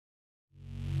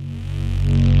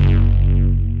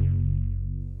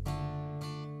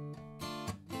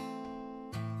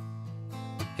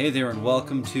Hey there and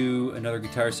welcome to another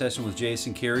guitar session with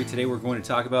Jason Carey. Today we're going to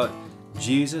talk about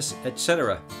Jesus,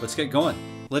 etc. Let's get going.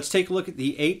 Let's take a look at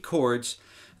the 8 chords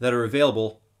that are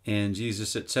available in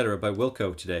Jesus, etc. by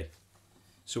Wilco today.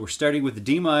 So we're starting with the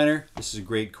D minor. This is a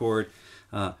great chord.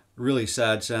 Really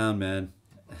sad sound, man.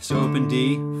 So open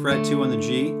D, fret 2 on the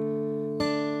G,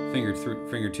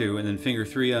 finger 2, and then finger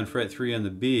 3 on fret 3 on the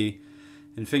B,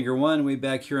 and finger 1 way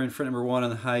back here on fret number 1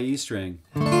 on the high E string.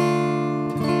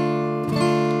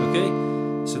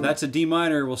 So that's a D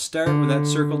minor. We'll start with that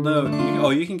circled note.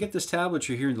 You can get this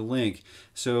tablature here in the link.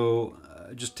 So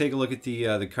just take a look at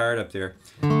the card up there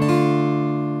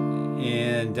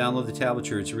and download the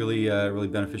tablature. It's really really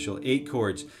beneficial. 8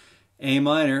 chords. A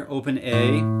minor, open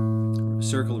A,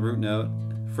 circled root note,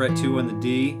 fret 2 on the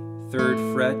D, third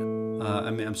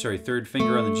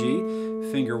finger on the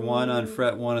G, finger 1 on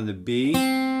fret 1 on the B,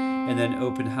 and then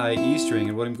open high E string.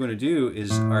 And what I'm going to do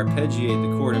is arpeggiate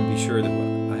the chord and be sure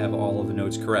that I have all of the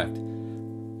notes correct.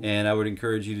 And I would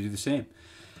encourage you to do the same.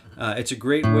 It's a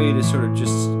great way to sort of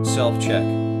just self-check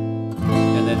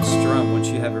and then strum once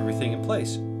you have everything in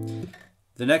place.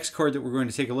 The next chord that we're going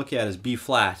to take a look at is B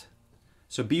flat.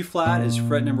 So B flat is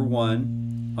fret number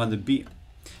 1 on the B.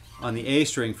 On the A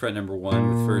string, fret number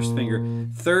 1 with first finger.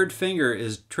 Third finger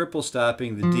is triple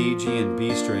stopping the D, G, and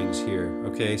B strings here.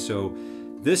 Okay, so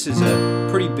this is a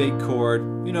pretty big chord.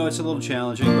 You know, it's a little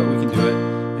challenging, but we can do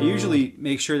it. I usually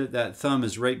make sure that that thumb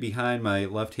is right behind my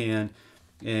left hand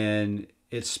and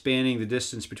it's spanning the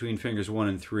distance between fingers 1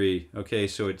 and 3. Okay,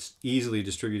 so it's easily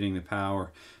distributing the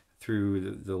power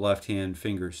through the left hand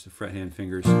fingers, the fret hand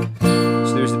fingers. So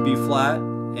there's the B flat,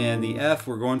 and the F,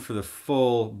 we're going for the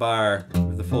full bar,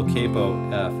 the full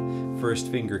capo F. First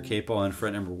finger capo on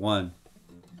fret number 1.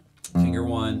 Finger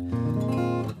 1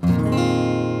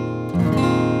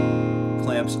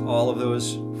 clamps all of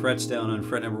those frets down on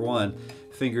fret number 1.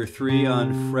 Finger 3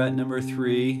 on fret number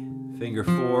 3. Finger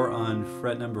 4 on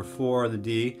fret number 4 on the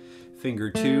D.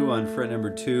 Finger 2 on fret number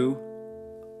 2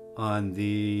 on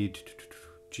the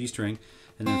G string.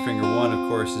 And then finger 1, of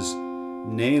course, is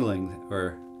nailing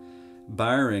or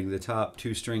barring the top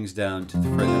 2 strings down to the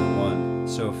fret number 1.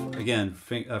 So again,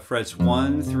 frets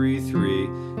 1, 3, 3,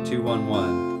 2, 1,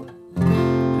 1.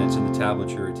 And it's in the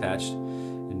tablature attached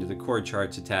into the chord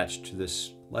charts attached to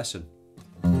this lesson.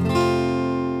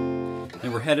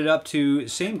 And we're headed up to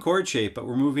same chord shape, but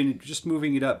we're just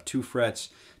moving it up 2 frets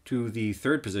to the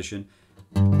 3rd position.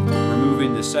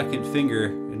 Removing the second finger,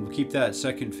 and we'll keep that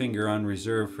second finger on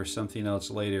reserve for something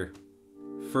else later.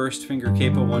 First finger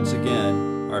capo once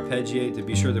again, arpeggiate to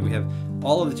be sure that we have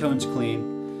all of the tones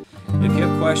clean. If you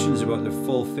have questions about the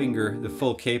full finger, the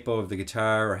full capo of the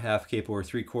guitar, or half capo or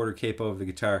 3/4 capo of the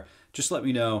guitar, just let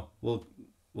me know. We'll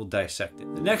dissect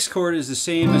it. The next chord is the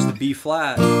same as the B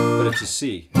flat, but it's a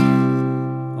C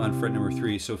on fret number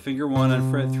 3. So finger 1 on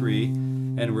fret 3,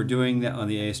 and we're doing that on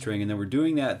the A string, and then we're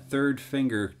doing that third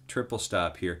finger triple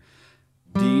stop here.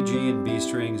 D, G, and B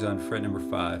strings on fret number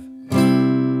 5.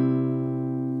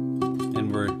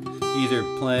 And we're either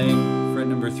playing fret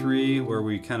number 3, where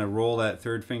we kind of roll that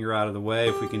third finger out of the way.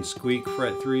 If we can squeak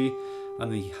fret 3 on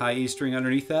the high E string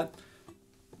underneath that,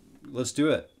 let's do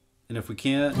it. And if we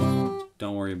can't,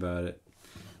 don't worry about it.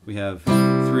 We have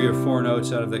 3 or 4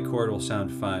 notes out of that chord, will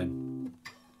sound fine.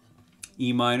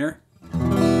 E minor.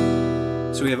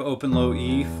 So we have open low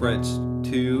E, frets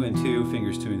 2 and 2,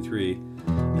 fingers 2 and 3.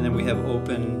 And then we have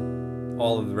open,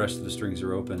 all of the rest of the strings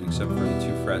are open except for the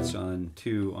 2 frets on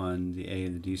 2 on the A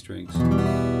and the D strings.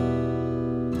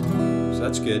 So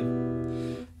that's good.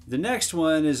 The next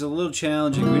one is a little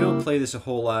challenging. We don't play this a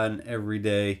whole lot in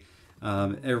everyday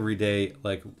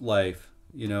like life.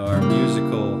 You know, our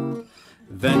musical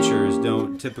ventures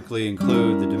don't typically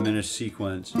include the diminished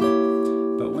sequence.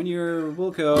 But when you're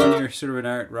Wilco and you're sort of an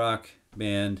art rock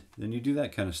band, then you do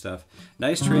that kind of stuff.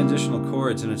 Nice transitional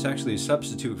chords, and it's actually a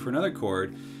substitute for another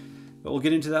chord. But we'll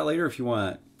get into that later if you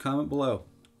want. Comment below.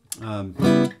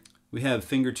 We have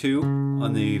finger 2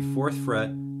 on the 4th fret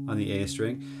on the A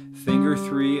string, finger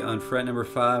 3 on fret number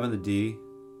 5 on the D,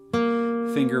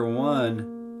 finger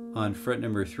 1 on fret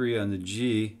number 3 on the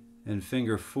G, and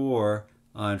finger 4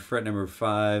 on fret number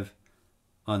 5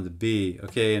 on the B.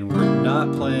 Okay, and we're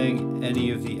not playing any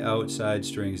of the outside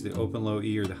strings, the open low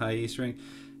E or the high E string.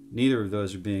 Neither of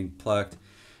those are being plucked.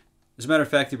 As a matter of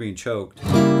fact, they're being choked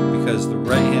because the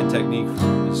right hand technique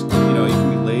is, you can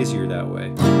be lazier that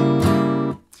way.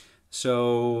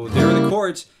 So there are the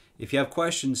chords. If you have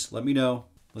questions, let me know.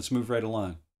 Let's move right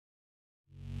along.